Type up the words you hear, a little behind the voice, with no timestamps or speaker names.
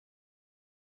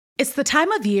It's the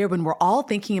time of year when we're all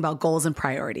thinking about goals and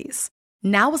priorities.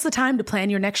 Now is the time to plan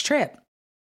your next trip.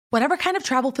 Whatever kind of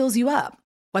travel fills you up,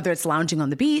 whether it's lounging on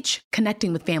the beach,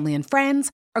 connecting with family and friends,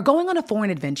 or going on a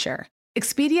foreign adventure,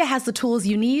 Expedia has the tools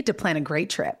you need to plan a great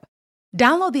trip.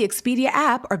 Download the Expedia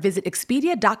app or visit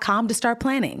Expedia.com to start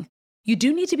planning. You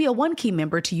do need to be a One-Key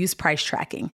member to use price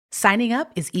tracking. Signing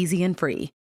up is easy and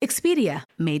free. Expedia,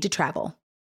 made to travel.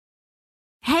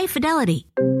 Hey, Fidelity.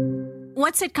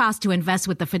 What's it cost to invest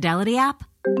with the Fidelity app?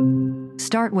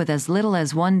 Start with as little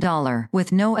as $1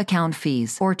 with no account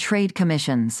fees or trade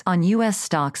commissions on U.S.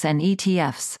 stocks and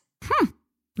ETFs.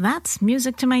 That's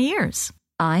music to my ears.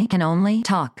 I can only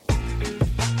talk.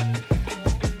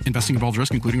 Investing involves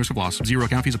risk, including risk of loss. Zero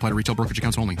account fees apply to retail brokerage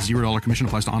accounts only. $0 commission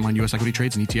applies to online U.S. equity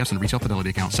trades and ETFs and retail Fidelity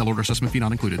account. Sell order assessment fee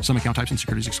not included. Some account types and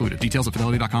securities excluded. Details at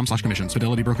fidelity.com/commissions.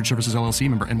 Fidelity Brokerage Services, LLC,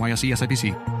 member NYSE,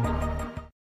 SIPC.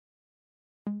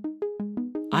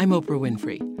 I'm Oprah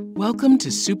Winfrey. Welcome to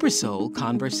Super Soul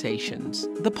Conversations,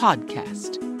 the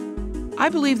podcast. I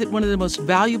believe that one of the most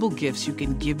valuable gifts you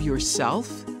can give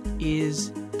yourself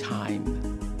is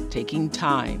time. Taking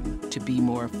time to be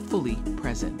more fully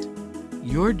present.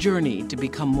 Your journey to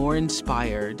become more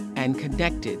inspired and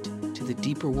connected to the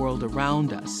deeper world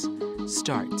around us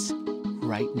starts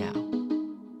right now.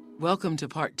 Welcome to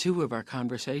part 2 of our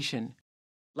conversation.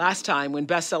 Last time, when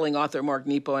best-selling author Mark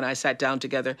Nepo and I sat down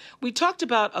together, we talked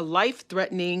about a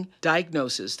life-threatening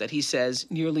diagnosis that he says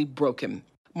nearly broke him.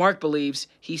 Mark believes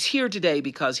he's here today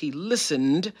because he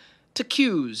listened to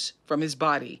cues from his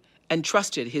body and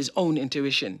trusted his own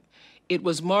intuition. It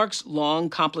was Mark's long,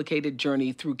 complicated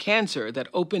journey through cancer that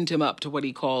opened him up to what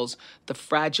he calls the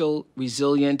fragile,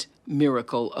 resilient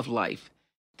miracle of life.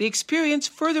 The experience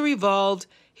further evolved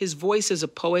his voice as a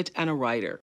poet and a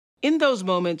writer. In those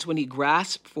moments when he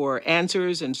grasped for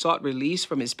answers and sought release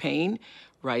from his pain,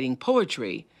 writing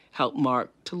poetry helped Mark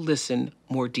to listen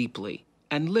more deeply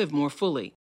and live more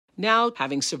fully. Now,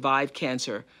 having survived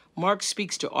cancer, Mark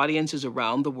speaks to audiences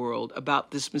around the world about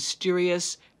this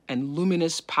mysterious and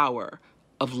luminous power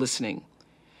of listening.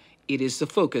 It is the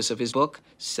focus of his book,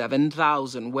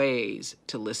 7,000 Ways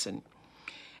to Listen.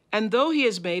 And though he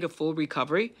has made a full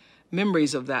recovery,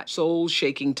 memories of that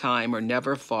soul-shaking time are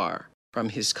never far from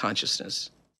his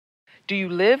consciousness. Do you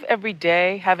live every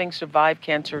day having survived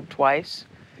cancer twice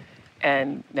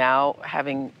and now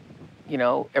having,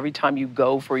 every time you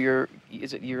go for your,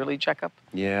 is it yearly checkup?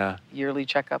 Yeah. Yearly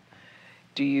checkup.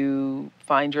 Do you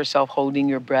find yourself holding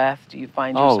your breath? Do you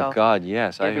find yourself? Oh, God,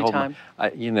 yes. Every time?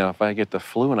 If I get the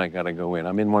flu and I got to go in,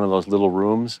 I'm in one of those little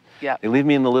rooms. Yeah. They leave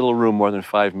me in the little room more than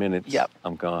 5 minutes. Yep.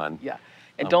 I'm gone. Yeah.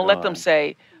 And don't let them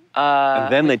say...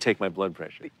 and then they take my blood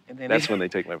pressure. That's when they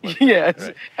take my blood pressure. Yes,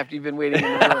 right. After you've been waiting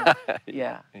in the room.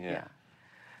 Yeah.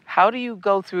 How do you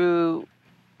go through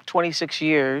 26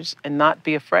 years and not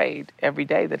be afraid every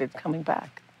day that it's coming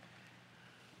back?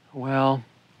 Well,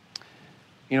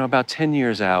 about 10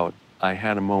 years out, I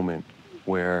had a moment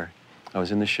where I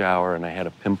was in the shower and I had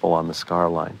a pimple on the scar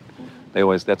line.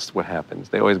 That's what happens.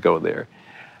 They always go there.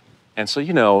 And so,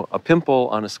 a pimple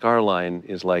on a scar line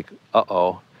is like,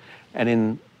 uh-oh. And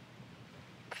in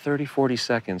 30, 40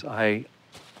 seconds, I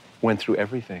went through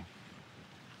everything.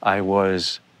 I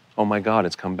was, oh my God,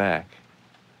 it's come back.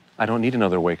 I don't need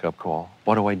another wake-up call.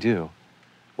 What do I do?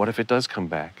 What if it does come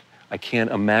back? I can't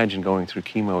imagine going through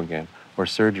chemo again or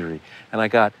surgery. And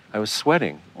I was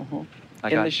sweating. Mm-hmm. I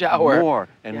in got the shower. More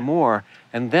and more.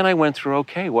 And then I went through,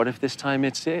 okay, what if this time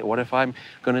it's it? What if I'm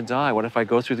gonna die? What if I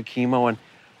go through the chemo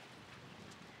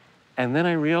and then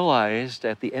I realized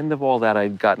at the end of all that,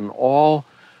 I'd gotten all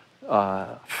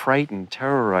frightened,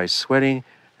 terrorized, sweating,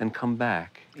 and come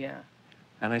back. Yeah.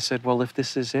 And I said, well, if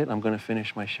this is it, I'm going to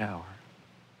finish my shower.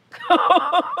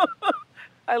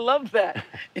 I love that.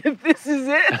 If this is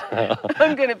it,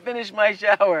 I'm going to finish my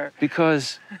shower.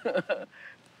 Because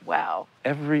wow.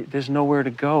 There's nowhere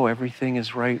to go. Everything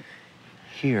is right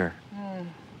here.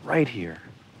 Right here.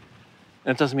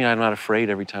 And it doesn't mean I'm not afraid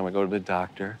every time I go to the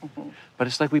doctor. Mm-hmm. But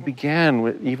it's like we began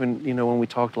with, even, when we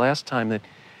talked last time, that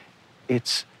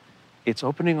it's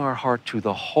opening our heart to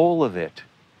the whole of it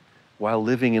while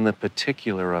living in the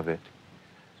particular of it,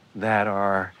 that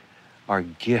our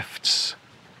gifts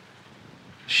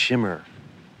shimmer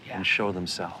and show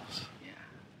themselves. Yeah.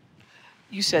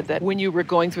 You said that when you were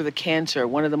going through the cancer,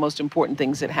 one of the most important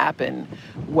things that happened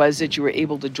was that you were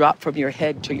able to drop from your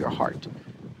head to your heart.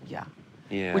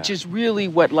 Yeah. Which is really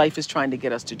what life is trying to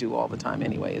get us to do all the time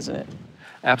anyway, isn't it?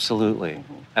 Absolutely.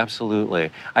 Mm-hmm.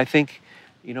 Absolutely. I think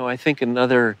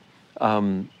another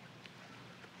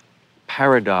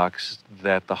paradox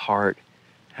that the heart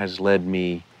has led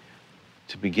me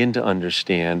to begin to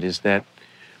understand is that,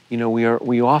 we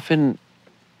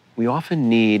we often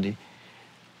need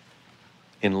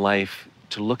in life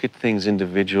to look at things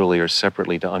individually or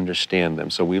separately to understand them.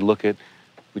 So we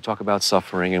talk about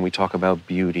suffering and we talk about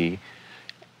beauty,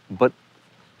 but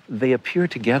they appear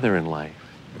together in life.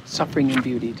 Suffering and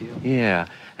beauty do. Yeah.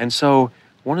 And so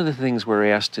one of the things we're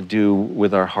asked to do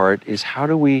with our heart is how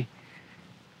do we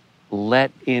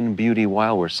let in beauty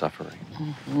while we're suffering?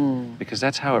 Mm-hmm. Because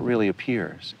that's how it really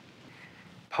appears.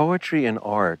 Poetry and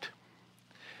art,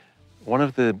 one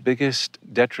of the biggest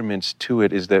detriments to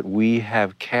it is that we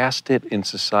have cast it in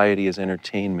society as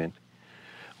entertainment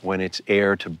when it's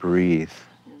air to breathe.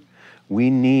 We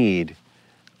need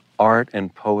art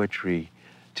and poetry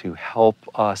to help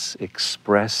us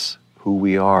express who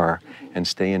we are and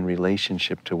stay in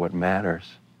relationship to what matters.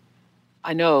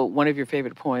 I know one of your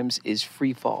favorite poems is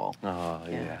Free Fall. Oh,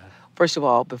 yeah. First of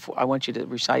all, I want you to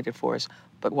recite it for us,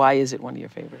 but why is it one of your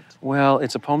favorites? Well,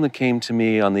 it's a poem that came to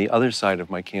me on the other side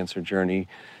of my cancer journey,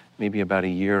 maybe about a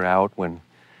year out when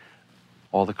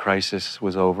all the crisis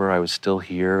was over. I was still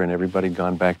here and everybody had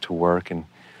gone back to work, and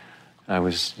I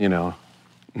was, in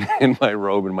my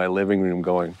robe in my living room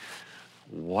going,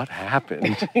 what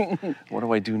happened? What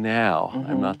do I do now?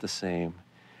 Mm-hmm. I'm not the same.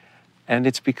 And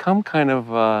it's become kind of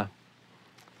a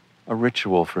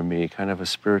ritual for me, kind of a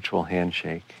spiritual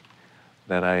handshake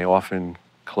that I often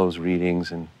close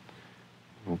readings and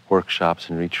workshops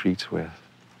and retreats with.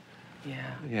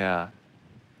 Yeah. Yeah.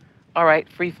 All right,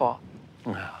 Free Fall.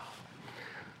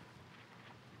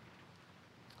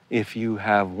 If you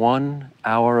have 1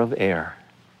 hour of air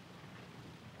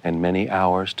and many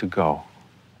hours to go,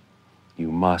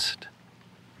 you must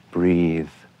breathe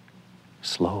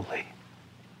slowly.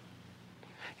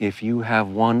 If you have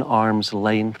 1 arm's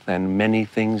length and many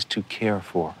things to care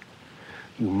for,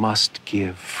 you must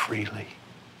give freely.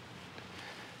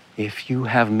 If you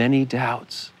have many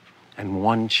doubts and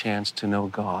 1 chance to know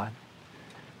God,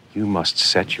 you must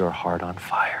set your heart on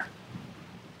fire.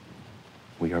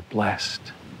 We are blessed.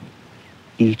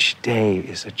 Each day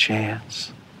is a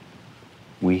chance.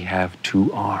 We have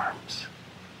 2 arms.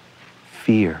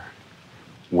 Fear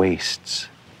wastes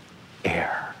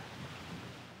air.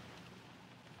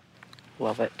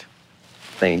 Love it.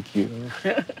 Thank you.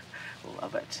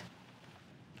 Love it.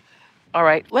 All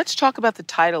right, let's talk about the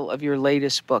title of your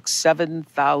latest book,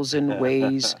 7,000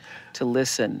 Ways to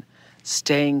Listen,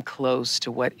 Staying Close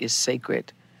to What is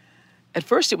Sacred. At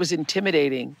first, it was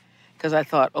intimidating because I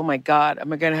thought, oh my God,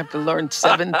 am I going to have to learn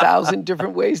 7,000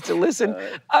 different ways to listen?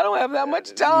 I don't have that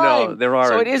much time. No, there are.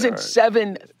 So it isn't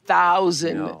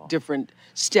 7,000 different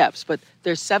steps, but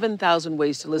there's 7,000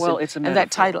 ways to listen. Well, it's a metaphor. And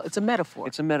that title, it's a metaphor.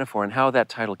 It's a metaphor. And how that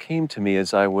title came to me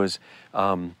is I was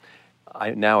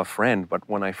now a friend, but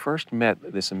when I first met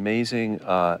this amazing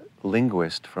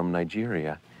linguist from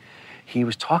Nigeria, he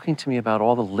was talking to me about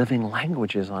all the living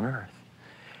languages on earth.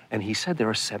 And he said there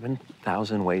are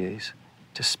 7,000 ways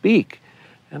to speak.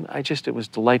 And it was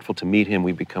delightful to meet him.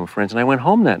 We become friends. And I went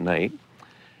home that night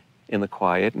in the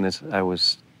quiet, and as I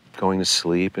was going to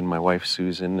sleep, and my wife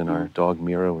Susan and our dog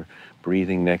Mira were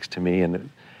breathing next to me, and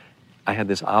I had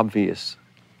this obvious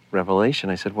revelation.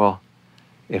 I said, well,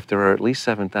 if there are at least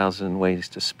 7,000 ways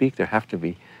to speak, there have to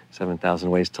be 7,000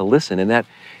 ways to listen. And that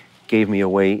gave me a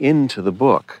way into the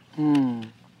book.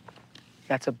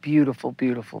 That's a beautiful,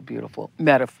 beautiful, beautiful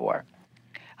metaphor.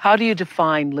 How do you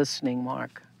define listening,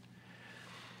 Mark?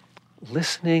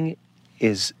 Listening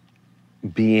is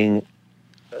being,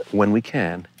 when we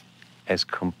can, as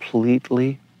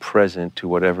completely present to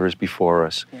whatever is before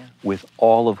us with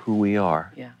all of who we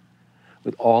are. Yeah.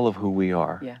 With all of who we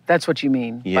are. Yeah. That's what you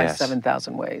mean by Yes.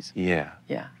 7,000 ways. Yeah.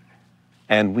 Yeah.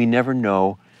 And we never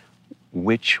know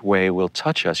which way will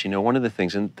touch us. One of the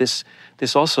things, and this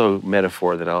also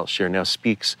metaphor that I'll share now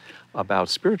speaks about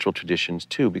spiritual traditions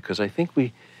too, because I think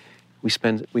we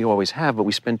always have, but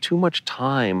we spend too much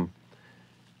time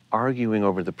arguing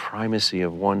over the primacy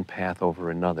of one path over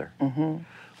another. Mm-hmm.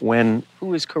 When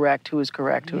who is correct, who is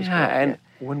correct, who is correct. And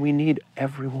when we need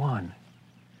everyone.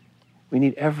 We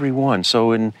need everyone.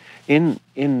 So in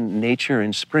nature,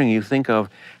 in spring, you think of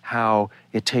how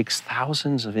it takes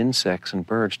thousands of insects and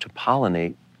birds to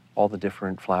pollinate all the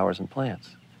different flowers and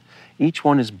plants. Each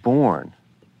one is born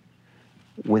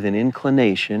with an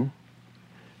inclination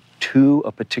to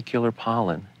a particular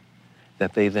pollen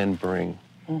that they then bring.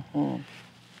 Mm-hmm.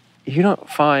 You don't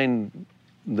find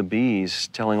the bees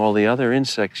telling all the other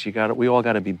insects, we all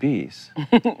got to be bees.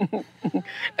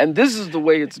 And this is the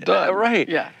way it's done. Right.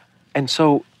 Yeah. And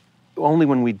so only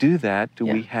when we do that do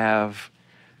we have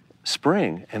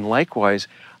spring. And likewise,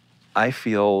 I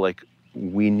feel like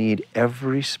we need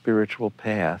every spiritual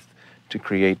path to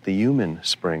create the human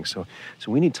spring. So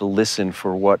we need to listen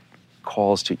for what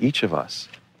calls to each of us.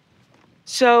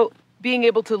 So being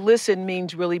able to listen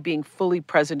means really being fully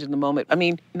present in the moment. I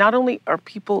mean, not only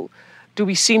do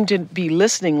we seem to be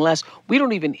listening less, we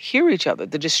don't even hear each other.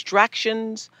 The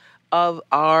distractions of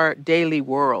our daily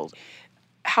world.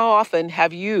 How often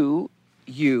have you,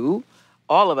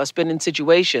 all of us, been in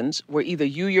situations where either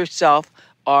you yourself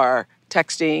are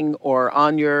texting or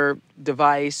on your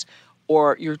device,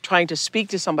 or you're trying to speak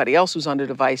to somebody else who's on the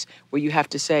device, where you have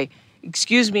to say,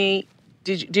 "Excuse me,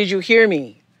 did you hear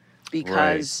me?"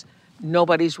 Because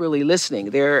nobody's really listening.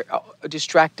 They're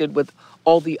distracted with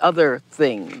all the other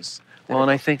things. Well,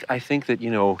 and I think that,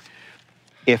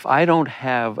 if I don't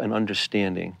have an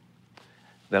understanding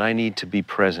that I need to be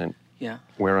present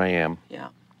where I am,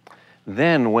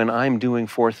 then when I'm doing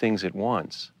 4 things at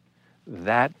once,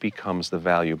 that becomes the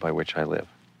value by which I live.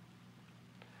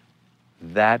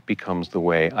 That becomes the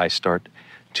way I start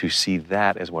to see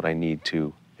that as what I need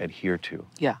to adhere to.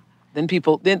 Yeah. Then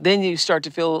you start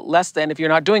to feel less than if you're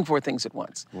not doing 4 things at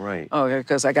once. Right. Oh,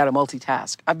 because I got to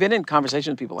multitask. I've been in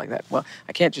conversations with people like that. Well,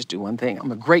 I can't just do one thing.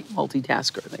 I'm a great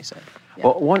multitasker, they say. Yeah.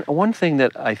 Well, one thing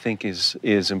that I think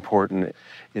is important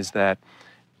is that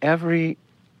every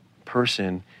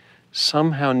person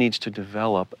somehow needs to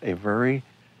develop a very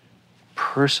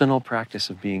personal practice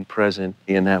of being present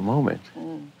in that moment.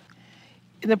 In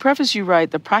the preface you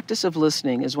write, the practice of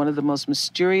listening is one of the most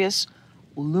mysterious,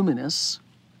 luminous,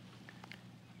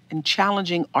 and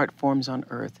challenging art forms on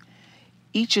earth.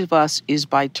 Each of us is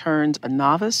by turns a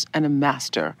novice and a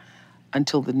master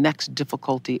until the next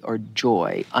difficulty or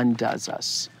joy undoes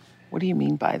us. What do you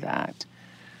mean by that?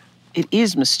 It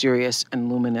is mysterious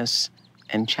and luminous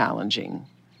and challenging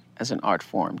as an art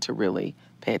form to really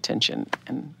pay attention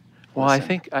and Well,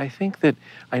 listen. I think that,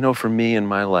 I know for me in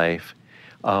my life,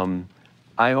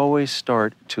 I always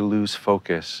start to lose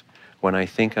focus when I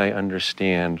think I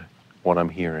understand what I'm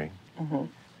hearing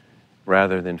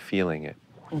rather than feeling it.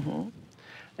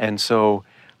 And so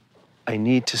I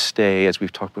need to stay, as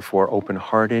we've talked before,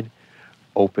 open-hearted,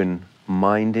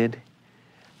 open-minded.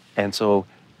 And so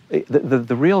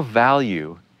the real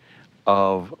value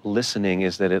of listening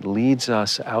is that it leads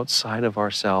us outside of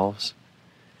ourselves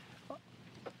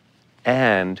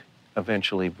and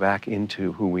eventually back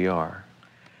into who we are.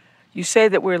 You say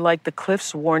that we're like the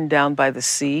cliffs worn down by the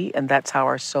sea, and that's how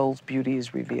our soul's beauty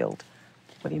is revealed.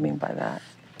 What do you mean by that?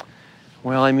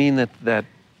 Well, I mean that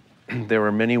there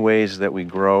are many ways that we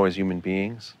grow as human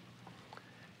beings,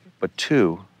 but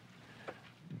 2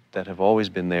 that have always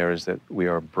been there is that we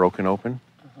are broken open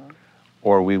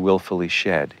or we willfully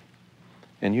shed.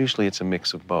 And usually it's a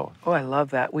mix of both. Oh, I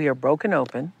love that. We are broken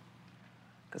open,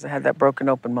 because I had that broken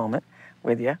open moment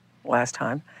with you last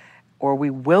time, or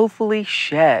we willfully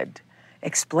shed.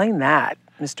 Explain that,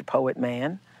 Mr. Poet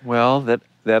Man. Well,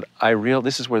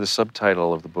 this is where the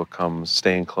subtitle of the book comes,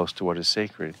 Staying Close to What is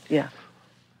Sacred. Yeah.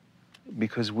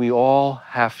 Because we all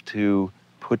have to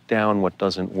put down what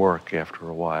doesn't work after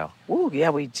a while. Ooh, yeah,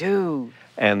 we do.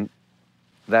 And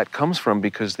that comes from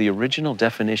because the original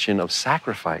definition of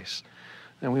sacrifice,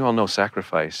 and we all know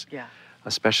sacrifice,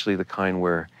 especially the kind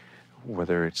where,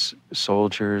 whether it's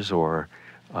soldiers or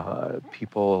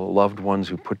people, loved ones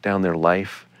who put down their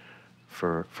life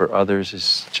for others,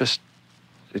 is just,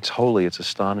 it's holy, it's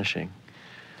astonishing.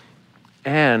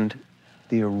 And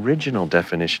the original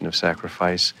definition of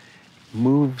sacrifice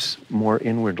moves more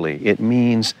inwardly. It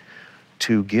means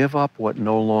to give up what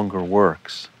no longer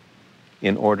works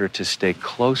in order to stay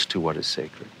close to what is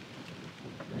sacred.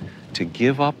 To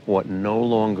give up what no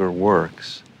longer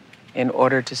works In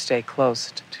order to stay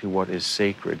close to what is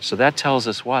sacred. So that tells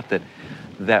us what?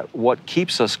 That what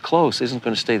keeps us close isn't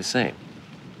going to stay the same.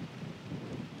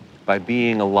 By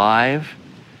being alive,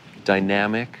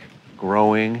 dynamic,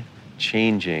 growing,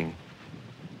 changing,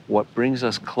 what brings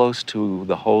us close to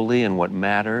the holy and what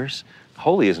matters,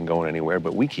 holy isn't going anywhere,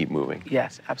 but we keep moving.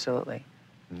 Yes, absolutely.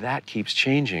 That keeps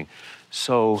changing.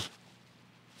 So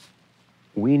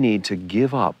we need to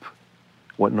give up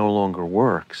what no longer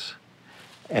works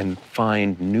and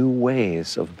find new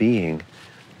ways of being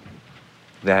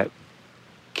that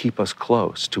keep us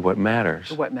close to what matters.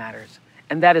 To what matters.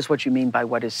 And that is what you mean by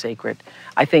what is sacred.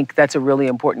 I think that's a really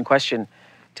important question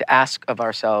to ask of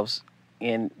ourselves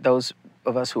in those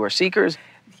of us who are seekers.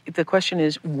 The question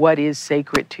is, what is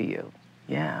sacred to you?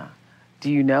 Yeah. Do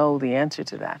you know the answer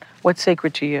to that? What's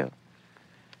sacred to you?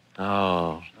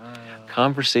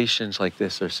 Conversations like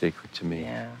this are sacred to me.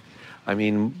 Yeah. I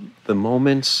mean, the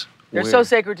moments They're so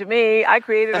sacred to me, I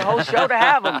created a whole show to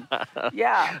have them.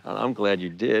 Yeah. I'm glad you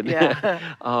did. Yeah.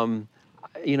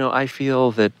 I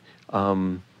feel that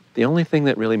the only thing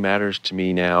that really matters to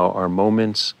me now are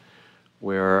moments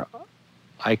where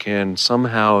I can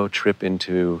somehow trip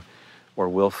into or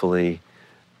willfully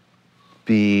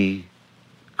be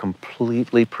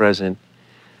completely present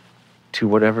to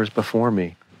whatever's before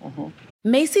me.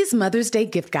 Macy's Mother's Day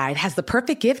gift guide has the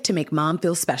perfect gift to make mom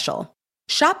feel special.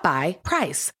 Shop by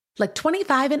price, like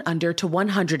 25 and under to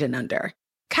 100 and under.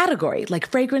 Category, like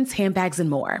fragrance, handbags, and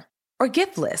more. Or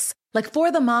gift lists, like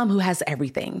for the mom who has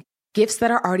everything. Gifts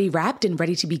that are already wrapped and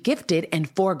ready to be gifted and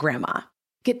for grandma.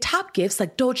 Get top gifts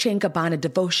like Dolce & Gabbana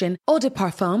Devotion Eau de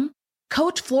Parfum,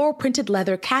 Coach floral printed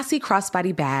leather Cassie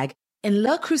crossbody bag, and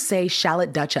Le Creuset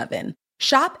shallot Dutch oven.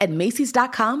 Shop at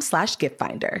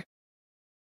Macys.com/giftfinder.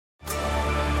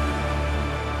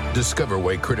 Discover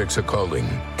why critics are calling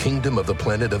Kingdom of the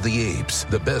Planet of the Apes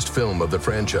the best film of the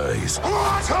franchise.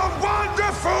 What a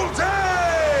wonderful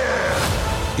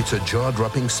day! It's a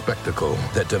jaw-dropping spectacle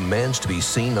that demands to be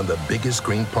seen on the biggest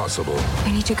screen possible.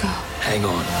 I need to go. Hang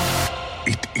on.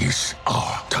 It is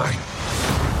our time.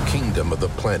 Kingdom of the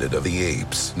Planet of the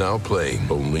Apes, now playing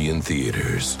only in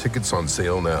theaters. Tickets on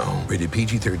sale now. Rated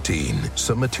PG-13.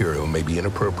 Some material may be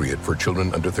inappropriate for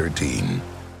children under 13.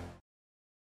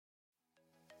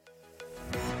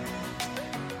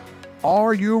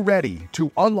 Are you ready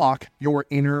to unlock your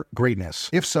inner greatness?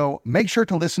 If so, make sure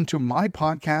to listen to my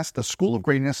podcast, The School of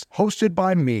Greatness, hosted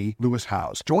by me, Lewis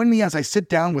Howes. Join me as I sit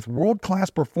down with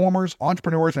world-class performers,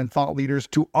 entrepreneurs, and thought leaders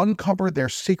to uncover their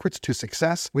secrets to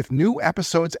success with new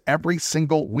episodes every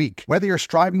single week. Whether you're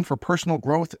striving for personal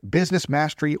growth, business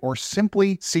mastery, or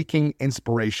simply seeking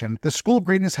inspiration, The School of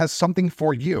Greatness has something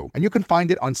for you, and you can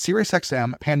find it on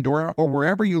SiriusXM, Pandora, or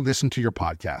wherever you listen to your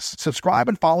podcasts. Subscribe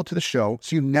and follow to the show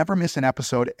so you never miss an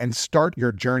episode and start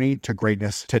your journey to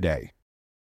greatness today.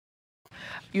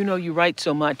 You know, you write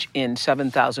so much in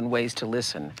 7,000 Ways to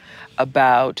Listen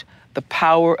about the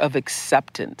power of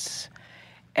acceptance.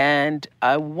 And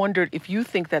I wondered if you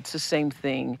think that's the same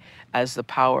thing as the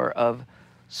power of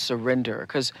surrender.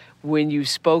 Because when you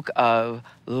spoke of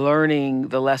learning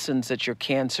the lessons that your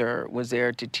cancer was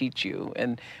there to teach you,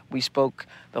 and we spoke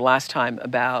the last time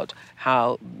about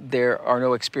how there are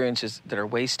no experiences that are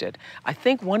wasted, I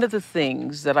think one of the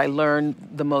things that I learned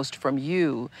the most from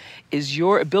you is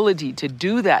your ability to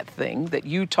do that thing that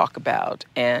you talk about,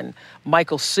 and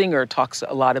Michael Singer talks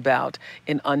a lot about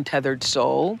in Untethered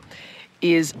Soul,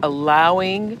 is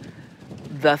allowing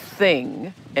the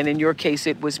thing, and in your case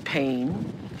it was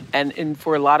pain, and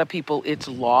for a lot of people it's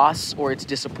loss or it's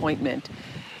disappointment,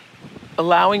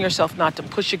 allowing yourself not to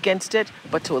push against it,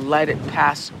 but to let it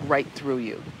pass right through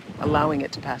you, allowing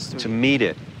it to pass through To you. meet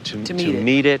it, to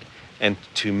meet it, and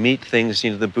to meet things.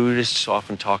 You know, the Buddhists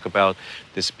often talk about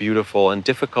this beautiful and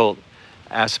difficult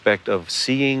aspect of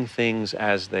seeing things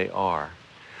as they are.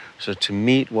 So to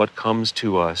meet what comes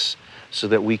to us so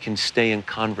that we can stay in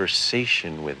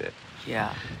conversation with it.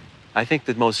 Yeah. I think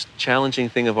the most challenging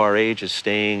thing of our age is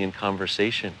staying in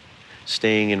conversation,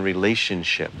 staying in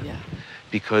relationship. Yeah.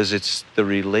 Because it's the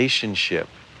relationship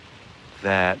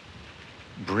that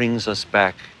brings us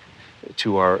back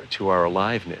to our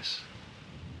aliveness.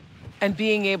 And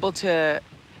being able to,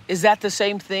 is that the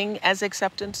same thing as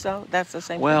acceptance though? That's the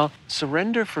same Well, thing?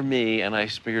 surrender for me, and I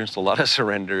experienced a lot of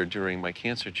surrender during my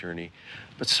cancer journey,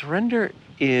 but surrender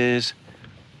is,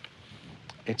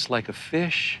 it's like a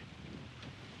fish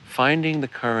finding the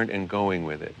current and going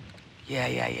with it.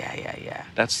 Yeah.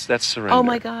 That's surrender. Oh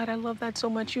my God, I love that so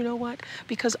much. You know what?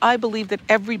 Because I believe that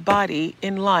everybody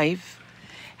in life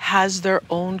has their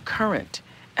own current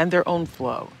and their own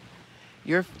flow.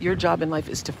 Your job in life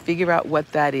is to figure out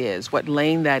what that is, what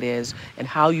lane that is, and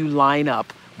how you line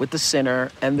up with the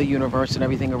center and the universe and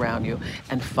everything around you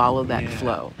and follow that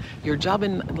flow. Your job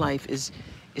in life is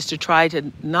to try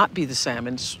to not be the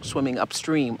salmon swimming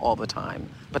upstream all the time,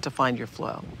 but to find your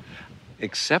flow.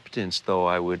 Acceptance, though,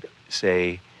 I would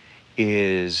say,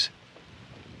 is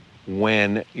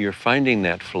when you're finding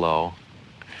that flow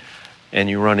and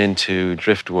you run into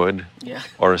driftwood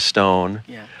or a stone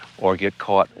or get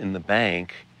caught in the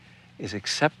bank, is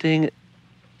accepting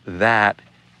that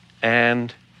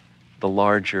and the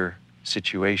larger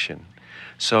situation.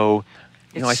 So,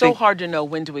 you know, I think hard to know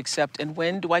when to accept and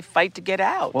when do I fight to get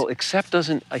out. Well, accept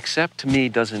to me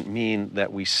doesn't mean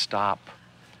that we stop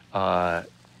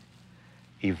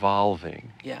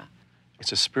evolving. Yeah.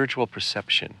 It's a spiritual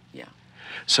perception. Yeah.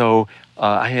 So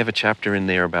I have a chapter in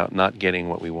there about not getting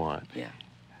what we want. Yeah.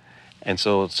 And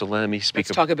so let me speak.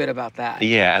 Let's talk a bit about that.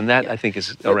 Yeah, and that I think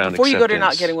is around before acceptance. you go to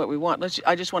not getting what we want,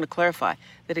 I just want to clarify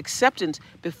that acceptance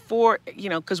before,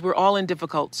 because we're all in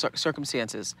difficult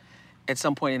circumstances at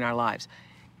some point in our lives.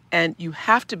 And you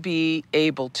have to be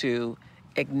able to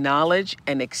acknowledge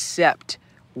and accept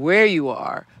where you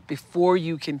are before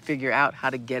you can figure out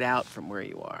how to get out from where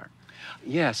you are.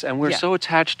 Yes, and we're Yeah. so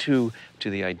attached to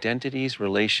the identities,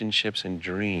 relationships, and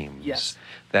dreams Yes.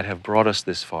 that have brought us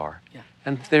this far. Yeah.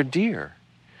 And they're dear.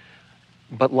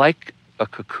 But like a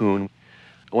cocoon,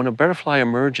 when a butterfly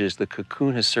emerges, the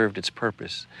cocoon has served its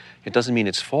purpose. It doesn't mean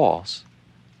it's false.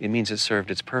 It means it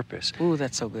served its purpose. Ooh,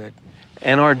 that's so good.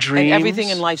 And our dreams... And everything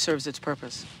in life serves its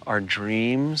purpose. Our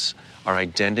dreams, our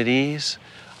identities,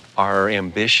 our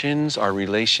ambitions, our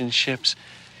relationships,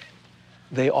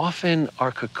 they often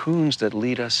are cocoons that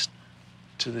lead us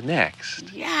to the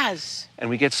next. Yes. And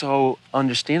we get so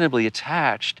understandably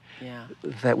attached Yeah.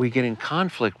 that we get in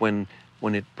conflict when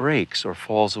it breaks or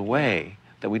falls away,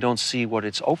 that we don't see what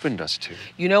it's opened us to.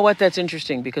 You know what? That's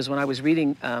interesting, because when I was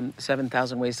reading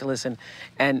 7,000 Ways to Listen,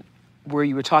 and where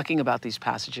you were talking about these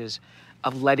passages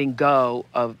of letting go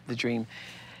of the dream,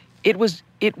 it was,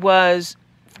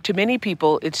 to many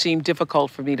people, it seemed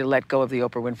difficult for me to let go of the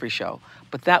Oprah Winfrey Show.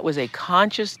 But that was a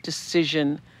conscious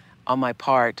decision on my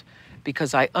part,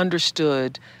 because I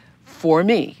understood, for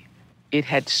me, it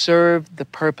had served the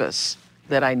purpose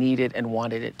that I needed and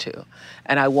wanted it to.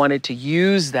 And I wanted to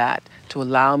use that to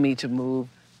allow me to move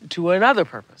to another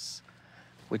purpose,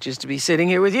 which is to be sitting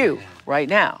here with you right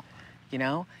now, you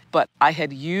know? But I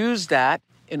had used that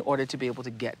in order to be able to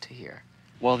get to here.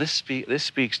 Well, this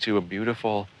speaks to a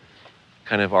beautiful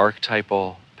kind of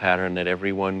archetypal pattern that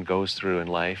everyone goes through in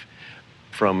life,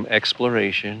 from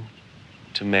exploration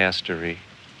to mastery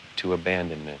to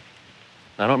abandonment.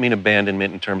 Now, I don't mean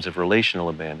abandonment in terms of relational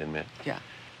abandonment. Yeah.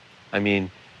 I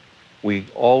mean, we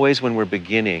always, when we're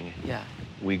beginning, Yeah.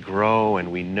 we grow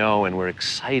and we know and we're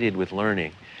excited with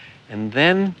learning. And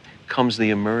then comes the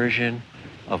immersion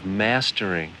of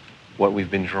mastering what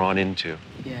we've been drawn into.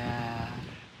 Yeah.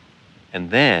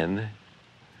 And then,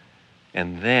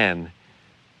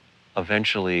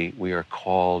 eventually we are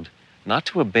called not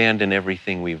to abandon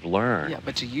everything we've learned, Yeah,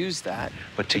 but to use that,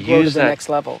 but to grow use to the that next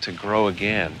level. to grow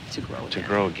again. To grow To again.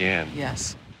 grow again.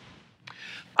 Yes.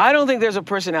 I don't think there's a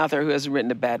person out there who hasn't written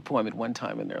a bad poem at one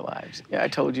time in their lives. Yeah, I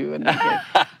told you in the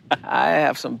beginning. I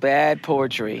have some bad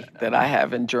poetry that I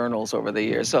have in journals over the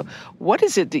years. So what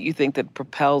is it that you think that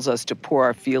propels us to pour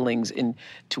our feelings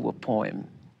into a poem?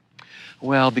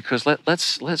 Well, because let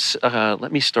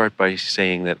me start by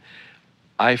saying that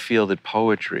I feel that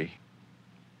poetry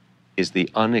is the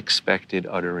unexpected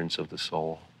utterance of the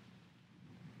soul.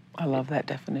 I love that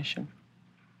definition.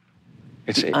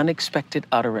 It's The unexpected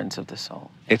utterance of the soul.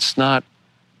 It's not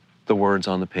the words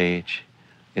on the page.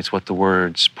 It's what the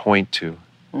words point to.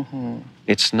 Mm-hmm.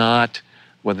 It's not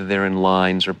whether they're in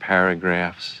lines or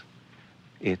paragraphs.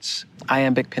 It's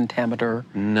Iambic pentameter.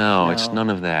 no, it's No. none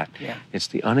of that. Yeah. It's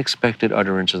the unexpected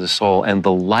utterance of the soul. And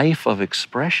the life of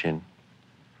expression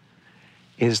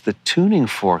is the tuning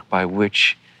fork by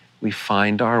which we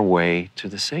find our way to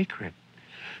the sacred.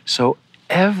 So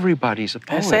everybody's a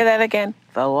Can I poet. say that again?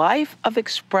 The life of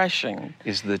expression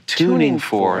Is the tuning tuning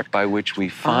fork fork by which we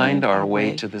find our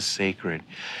way to the sacred.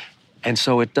 And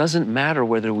so it doesn't matter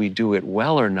whether we do it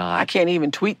well or I not. can't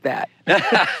even tweet that.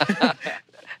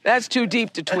 That's too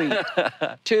deep to tweet.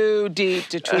 Too deep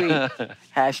to tweet.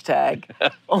 Hashtag.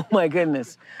 Oh my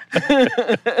goodness.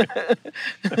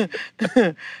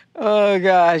 Oh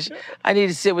gosh. I need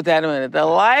to sit with that a minute. The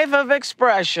life of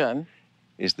expression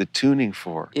Is the tuning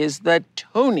fork is the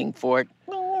tuning fork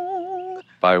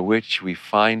by which we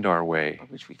find our way by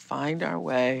which we find our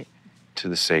way. to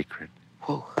the sacred,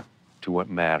 Whew. to what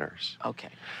matters. Okay.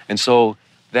 And so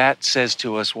that says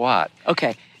to us what?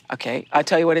 Okay. I'll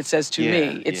tell you what it says to Yeah,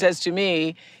 me. It yeah. says to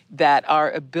me that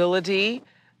our ability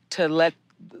to let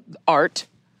art,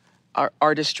 our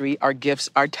artistry, our gifts,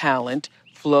 our talent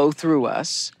flow through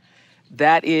us,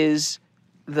 that is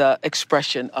the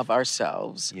expression of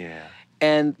ourselves. Yeah.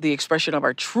 And the expression of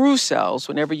our true selves,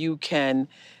 whenever you can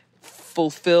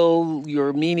fulfill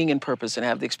your meaning and purpose and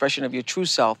have the expression of your true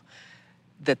self,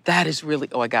 that is really,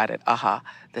 oh, I got it,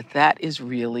 that is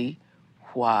really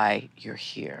why you're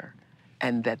here.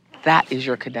 And that is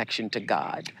your connection to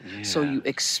God. So you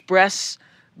express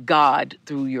God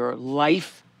through your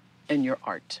life and your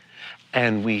art.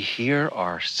 And we hear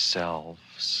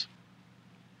ourselves,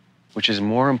 which is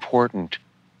more important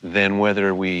than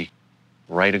whether we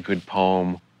write a good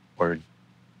poem or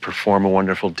perform a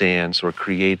wonderful dance or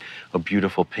create a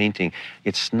beautiful painting.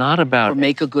 It's not about Or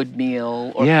make a good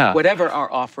meal, or Yeah. whatever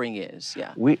our offering is.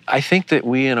 Yeah. I think that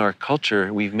we in our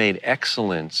culture, we've made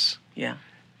excellence Yeah.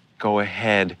 go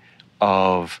ahead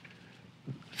of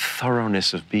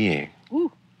thoroughness of being.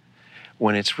 Ooh.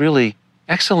 When it's really,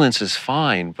 excellence is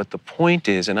fine, but the point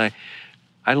is, and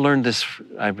I learned this,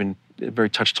 I've been very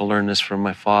touched to learn this from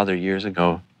my father years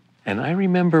ago. And I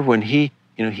remember when he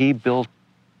built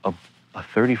a a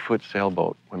 30-foot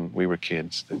sailboat when we were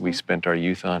kids that we spent our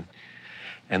youth on.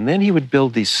 And then he would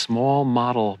build these small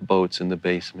model boats in the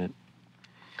basement.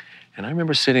 And I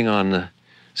remember sitting on the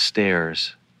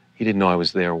stairs. He didn't know I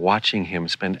was there, watching him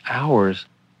spend hours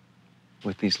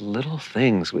with these little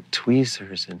things with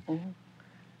tweezers.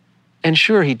 And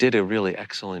sure, he did a really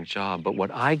excellent job. But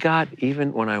what I got,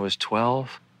 even when I was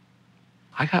 12,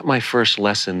 I got my first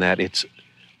lesson that it's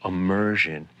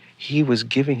immersion. He was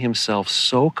giving himself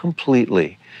so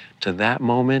completely to that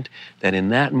moment that in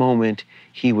that moment,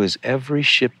 he was every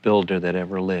shipbuilder that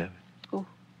ever lived. Ooh.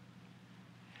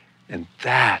 And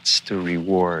that's the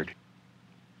reward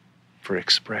for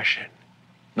expression,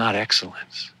 not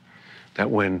excellence. That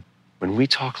when we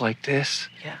talk like this,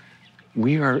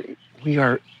 we are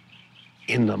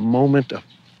in the moment of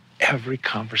every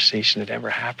conversation that ever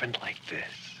happened like this.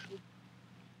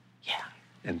 Yeah.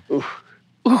 And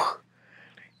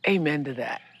Amen to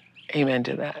that. Amen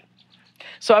to that.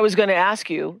 So I was going to ask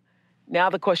you,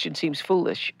 now the question seems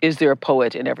foolish. Is there a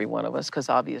poet in every one of us? Because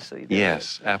obviously there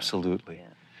yes, is. absolutely. Yeah.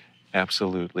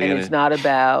 Absolutely. And it's not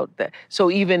about that.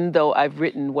 So even though I've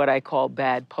written what I call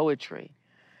bad poetry,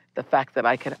 the fact that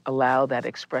I can allow that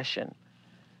expression.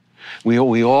 We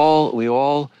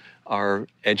all are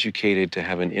educated to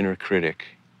have an inner critic,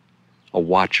 a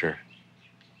watcher.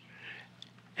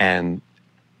 And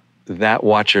that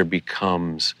watcher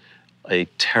becomes a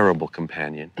terrible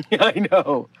companion. I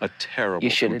know. A terrible You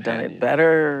should have done companion. it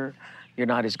better. You're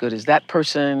not as good as that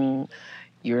person.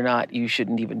 You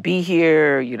shouldn't even be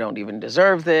here. You don't even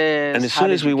deserve this. And as How soon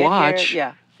did as you we get watch,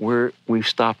 here? Yeah. we've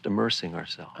stopped immersing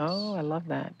ourselves. Oh, I love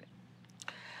that.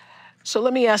 So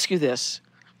let me ask you this.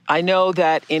 I know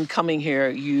that in coming here,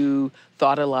 you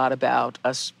thought a lot about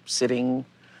us sitting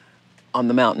on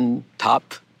the mountain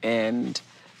top and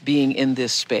being in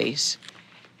this space.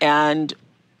 And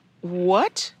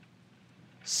what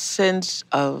sense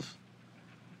of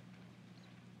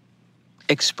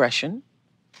expression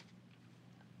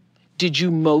did you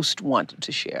most want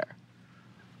to share?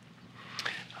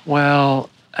 Well,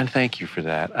 and thank you for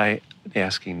that.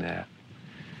 Asking that.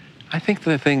 I think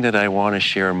the thing that I want to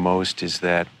share most is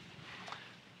that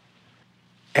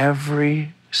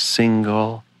every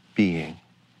single being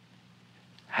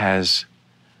has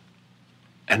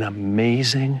an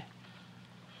amazing,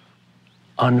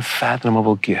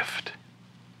 unfathomable gift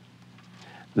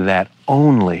that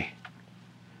only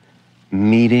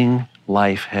meeting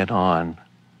life head on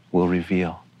will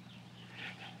reveal.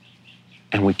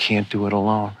 And we can't do it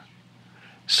alone.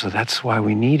 So that's why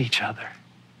we need each other.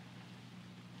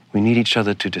 We need each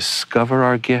other to discover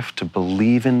our gift, to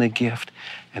believe in the gift,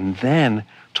 and then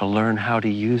to learn how to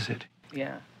use it.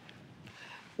 Yeah.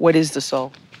 What is the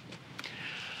soul?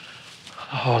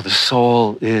 Oh, the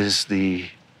soul is the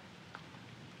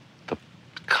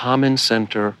common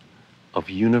center of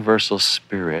universal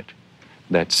spirit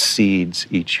that seeds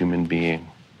each human being.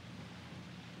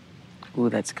 Ooh,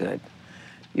 that's good.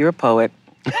 You're a poet.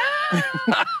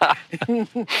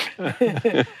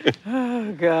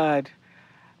 Oh, God.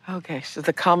 Okay, so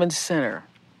the common center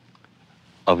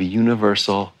of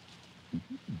universal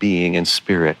being and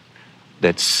spirit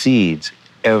that seeds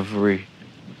every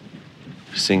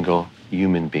single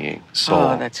human being, soul.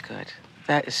 Oh, that's good.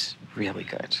 That is really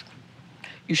good.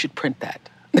 You should print that.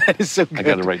 That is so good. I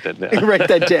got to write that down. Write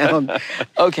that down.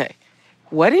 Okay.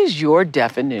 What is your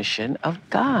definition of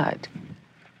God?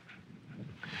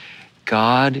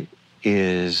 God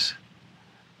is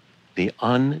the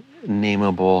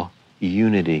unnameable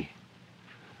unity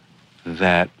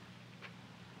that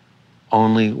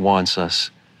only wants us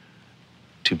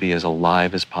to be as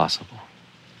alive as possible.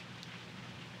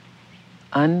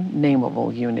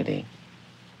 Unnameable unity.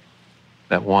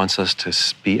 That wants us to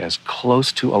be as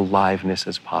close to aliveness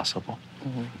as possible.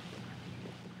 Mm-hmm.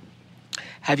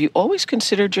 Have you always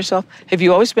considered yourself, have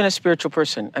you always been a spiritual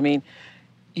person? I mean,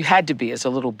 you had to be as a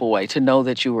little boy to know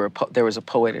that you were there was a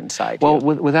poet inside you. Well,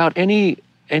 without any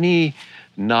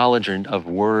knowledge of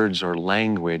words or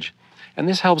language, and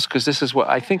this helps because this is what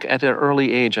I think at an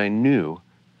early age I knew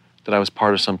that I was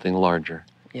part of something larger.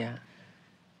 Yeah.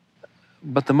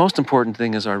 But the most important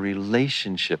thing is our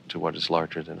relationship to what is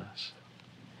larger than us.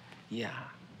 Yeah.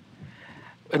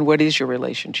 And what is your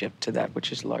relationship to that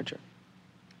which is larger?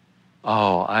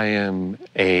 Oh, I am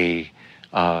a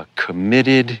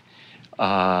committed,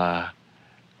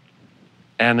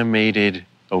 animated,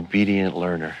 obedient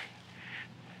learner.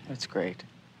 That's great.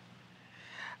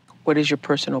 What is your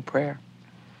personal prayer?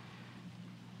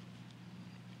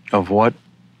 Of what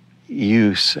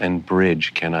use and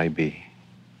bridge can I be?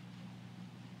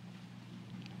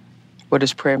 What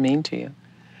does prayer mean to you?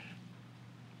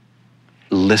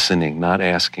 Listening, not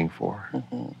asking for.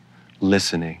 Mm-hmm.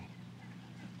 listening.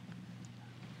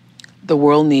 The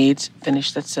world needs,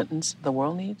 finish that sentence, the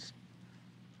world needs?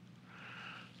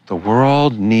 The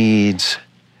world needs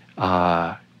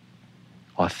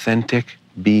authentic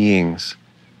beings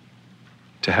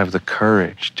to have the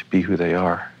courage to be who they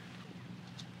are.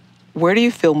 Where do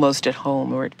you feel most at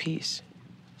home or at peace?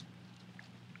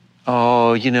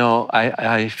 Oh,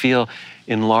 I feel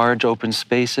in large open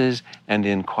spaces and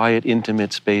in quiet,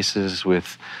 intimate spaces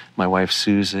with my wife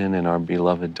Susan and our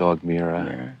beloved dog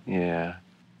Mira. Yeah.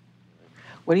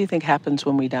 What do you think happens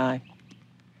when we die?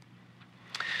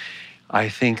 I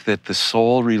think that the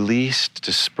soul released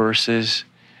disperses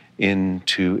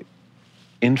into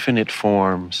infinite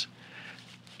forms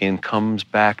and comes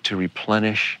back to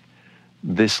replenish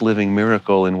this living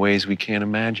miracle in ways we can't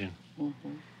imagine. Mm-hmm.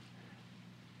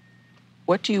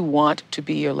 What do you want to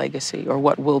be your legacy, or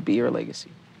what will be your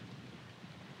legacy?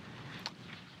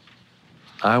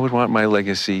 I would want my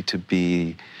legacy to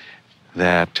be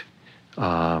that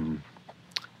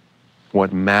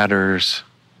what matters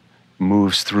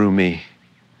moves through me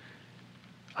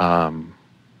the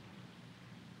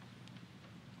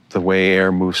way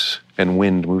air moves and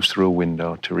wind moves through a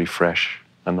window to refresh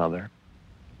another.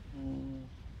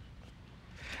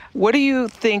 What do you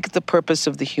think the purpose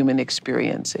of the human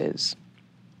experience is?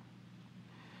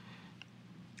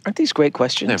 Aren't these great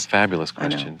questions? They're fabulous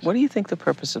questions. I know. What do you think the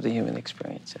purpose of the human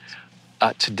experience is?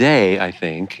 Today, I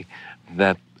think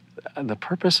that the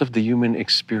purpose of the human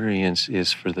experience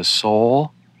is for the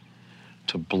soul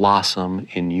to blossom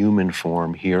in human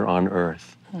form here on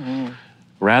earth. Mm-hmm.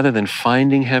 Rather than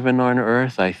finding heaven on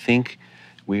earth, I think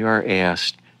we are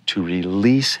asked to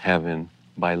release heaven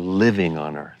by living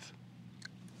on earth.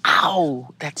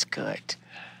 Ow, that's good.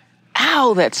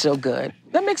 Ow, that's so good.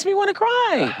 That makes me want to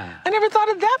cry. I never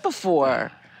thought of that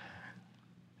before.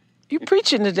 You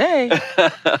preaching today.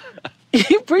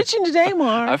 You preaching today,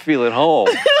 Mark. I feel at home.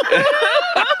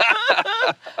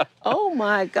 Oh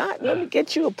my God, let me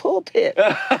get you a pulpit.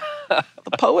 A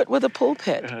poet with a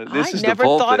pulpit. I never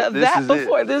thought of that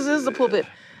before. This is the pulpit.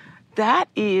 That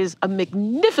is a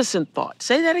magnificent thought.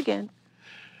 Say that again.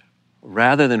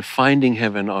 Rather than finding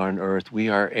heaven on earth, we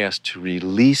are asked to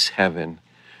release heaven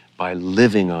by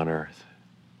living on earth.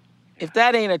 If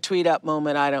that ain't a tweet up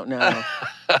moment, I don't know.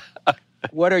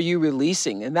 What are you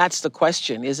releasing? And that's the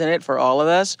question, isn't it, for all of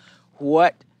us?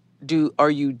 What are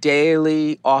you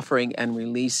daily offering and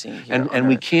releasing here and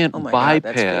we can't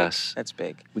bypass. God, that's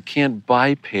big. We can't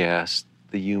bypass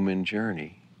the human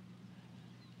journey.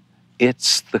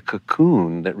 It's the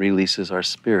cocoon that releases our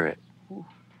spirit. And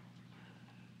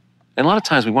a lot of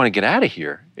times we want to get out of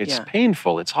here. It's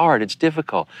painful, it's hard, it's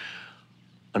difficult.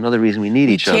 Another reason we need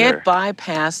each other. We can't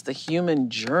bypass the human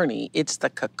journey. It's the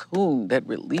cocoon that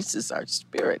releases our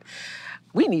spirit.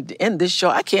 We need to end this show.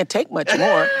 I can't take much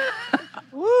more.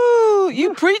 Woo,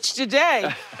 you preached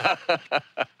today.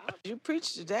 You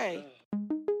preached today.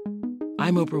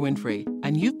 I'm Oprah Winfrey,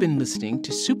 and you've been listening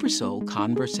to Super Soul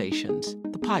Conversations,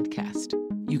 the podcast.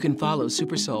 You can follow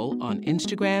Super Soul on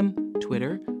Instagram,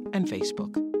 Twitter, and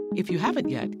Facebook. If you haven't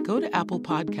yet, go to Apple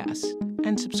Podcasts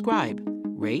and subscribe,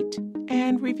 rate,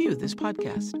 and review this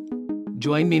podcast.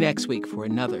 Join me next week for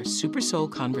another Super Soul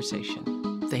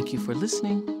Conversation. Thank you for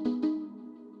listening.